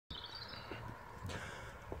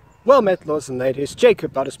Well met, lords and ladies,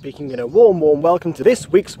 Jacob Butter speaking, and a warm welcome to this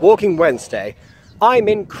week's Walking Wednesday. I'm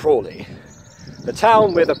in Crawley, the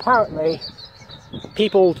town with apparently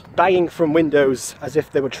people banging from windows as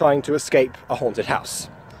if they were trying to escape a haunted house.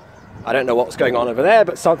 I don't know what's going on over there,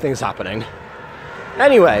 but something's happening.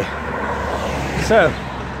 Anyway, so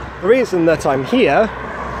the reason that I'm here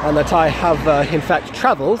and that I have in fact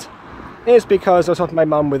travelled is because I was helping my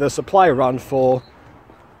mum with a supply run for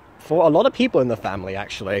a lot of people in the family,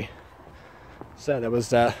 actually. So there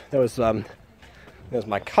was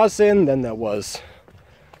my cousin, then there was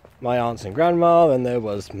my aunts and grandma, then there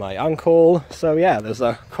was my uncle. So yeah, there's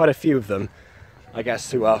quite a few of them, I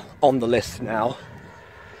guess, who are on the list now.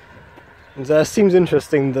 And it seems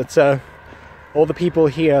interesting that all the people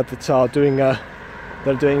here that are doing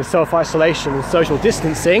self-isolation and social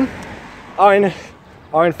distancing are in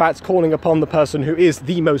fact calling upon the person who is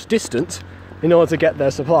the most distant in order to get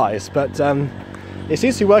their supplies, but it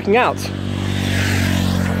seems to be working out.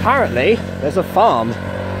 Apparently, there's a farm,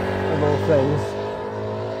 of all things,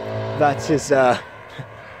 that is, I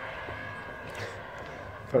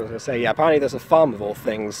was going to say, yeah, apparently there's a farm of all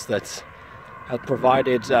things that had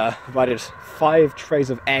provided 5 trays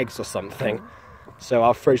of eggs or something, so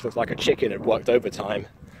our fridge looks like a chicken and worked overtime.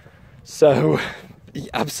 So,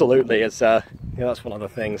 absolutely, it's, yeah, that's one of the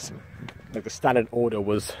things. Like the standard order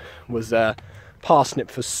was parsnip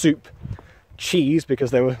for soup, cheese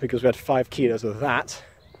because we had 5 kilos of that,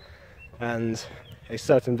 and a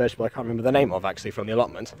certain vegetable I can't remember the name of actually from the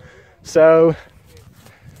allotment. So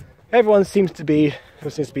everyone seems to be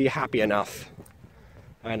happy enough.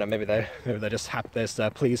 I don't know, maybe they're just happy,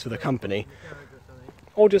 they're pleased with the company,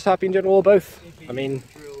 or just happy in general, or both. I mean,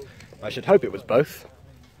 I should hope it was both.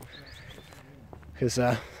 Because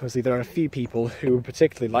obviously there are a few people who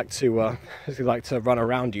particularly like to run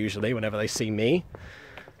around usually whenever they see me,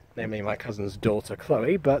 namely my cousin's daughter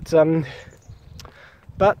Chloe. But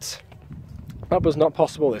that was not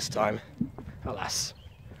possible this time, alas.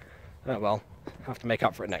 Oh well, have to make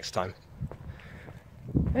up for it next time.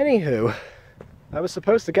 Anywho, I was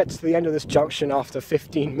supposed to get to the end of this junction after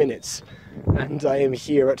 15 minutes, and I am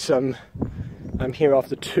here at I'm here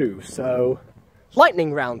after 2, so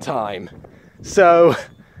lightning round time. So,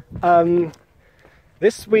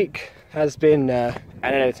 this week has been an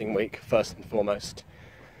editing week, first and foremost.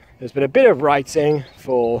 There's been a bit of writing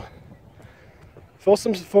for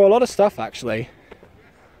a lot of stuff, actually.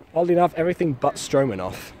 Oddly enough, everything but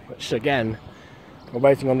Stromanoff, which again, we're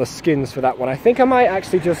waiting on the skins for that one. I think I might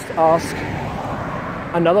actually just ask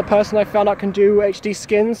another person I found out can do HD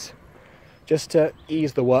skins, just to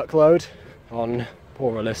ease the workload on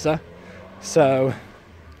poor Alyssa. So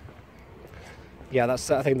yeah, I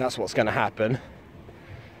think that's what's going to happen,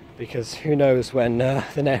 because who knows when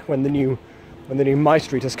the new My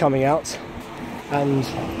Street is coming out. And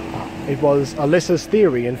it was Alyssa's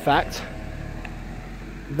theory, in fact,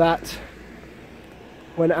 that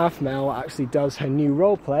when Afmail actually does her new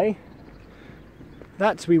roleplay,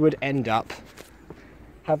 that we would end up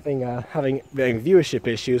having viewership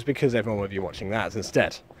issues because everyone would be watching that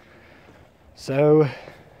instead. So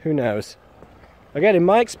who knows? Again, in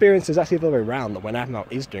my experience, it's actually the other way around, that when Afmail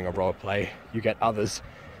is doing a roleplay, you get others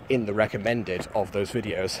in the recommended of those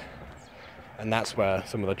videos. And that's where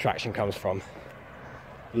some of the traction comes from.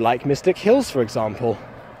 Like Mystic Hills, for example.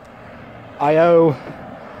 I owe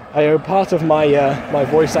part of my my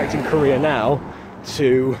voice acting career now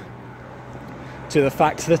to the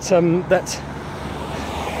fact that that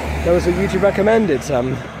there was a YouTube recommended.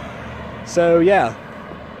 So yeah.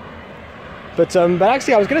 But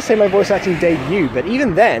actually I was going to say my voice acting debut, but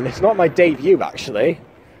even then, it's not my debut actually.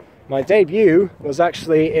 My debut was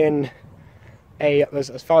actually in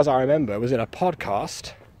as far as I remember, was in a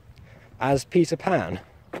podcast as Peter Pan.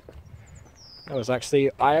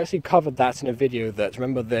 I actually covered that in a video that,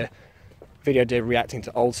 remember the video I did reacting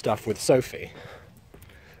to old stuff with Sophie?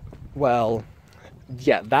 Well,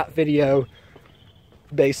 yeah, that video,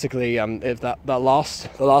 basically, if the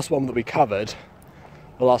last one that we covered,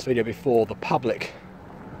 the last video before the public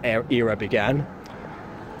era began,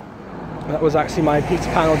 that was actually my Peter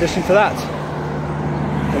Pan audition for that.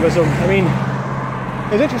 It was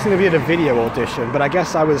interesting to be at a video audition, but I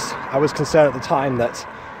guess I was concerned at the time that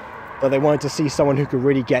they wanted to see someone who could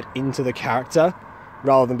really get into the character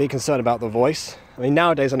rather than be concerned about the voice. I mean,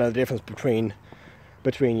 nowadays I know the difference between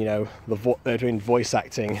you know, between voice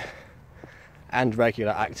acting and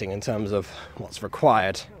regular acting in terms of what's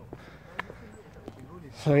required.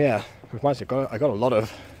 So yeah, I got a lot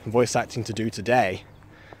of voice acting to do today.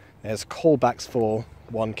 There's callbacks for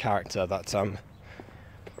one character that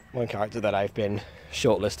I've been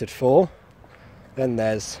shortlisted for. Then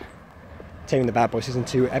there's Taming the Bad Boy Season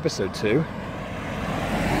 2, Episode 2.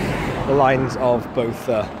 The lines of both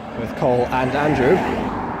Cole and Andrew.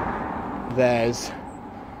 There's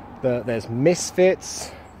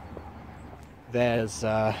Misfits. There's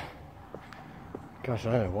gosh, I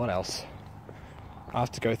don't know what else. I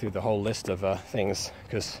have to go through the whole list of things,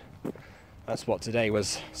 because that's what today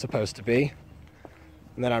was supposed to be.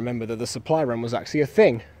 And then I remember that the supply run was actually a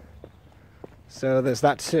thing. So there's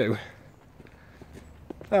that too.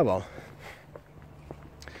 Oh well.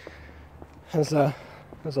 There's a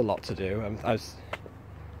lot to do. I was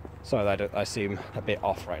sorry that I seem a bit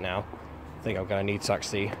off right now. I think I'm going to need to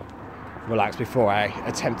actually relax before I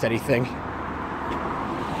attempt anything.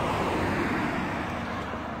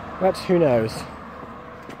 But who knows?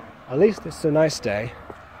 At least it's a nice day.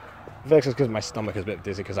 I feel like it's because my stomach is a bit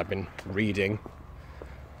dizzy because I've been reading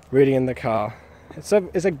in the car. It's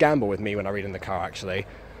a gamble with me when I read in the car, actually.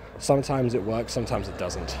 Sometimes it works, sometimes it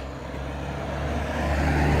doesn't.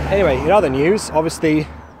 Anyway, in other news, obviously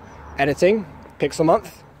editing, Pixel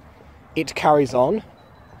Month, it carries on.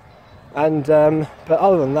 And but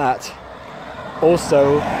other than that,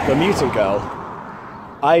 also The Mutant Girl.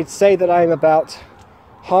 I'd say that I'm about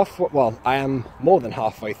I am more than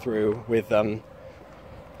halfway through with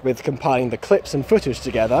compiling the clips and footage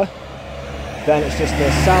together. Then it's just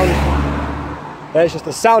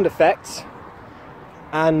the sound effects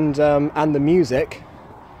and the music,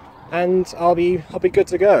 and I'll be good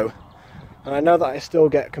to go. And I know that I still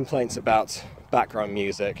get complaints about background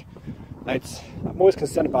music. I'm always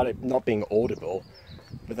concerned about it not being audible,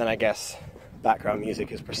 but then I guess background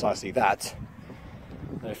music is precisely that.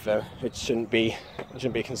 If I shouldn't be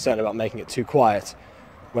concerned about making it too quiet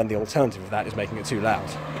when the alternative of that is making it too loud.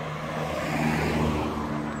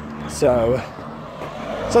 So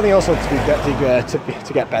something also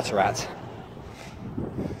to get better at.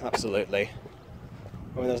 Absolutely.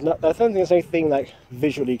 I mean, I don't think there's anything like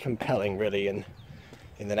visually compelling really in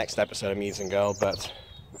the next episode of Mutant Girl, but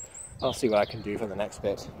I'll see what I can do for the next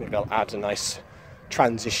bit. Maybe I'll add a nice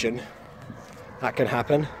transition. That can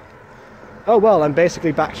happen. Oh well, I'm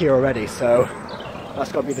basically back here already, so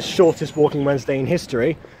that's got to be the shortest Walking Wednesday in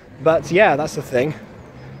history. But yeah, that's the thing.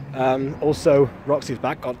 Also, Roxy's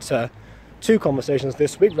back. Got 2 conversations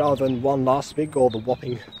this week rather than 1 last week, or the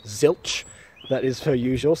whopping zilch that is her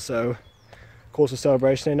usual, so cause for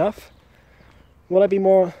celebration enough. Will I be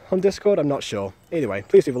more on Discord? I'm not sure. Either way,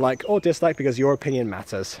 please leave a like or dislike because your opinion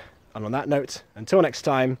matters. And on that note, until next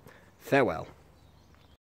time, farewell.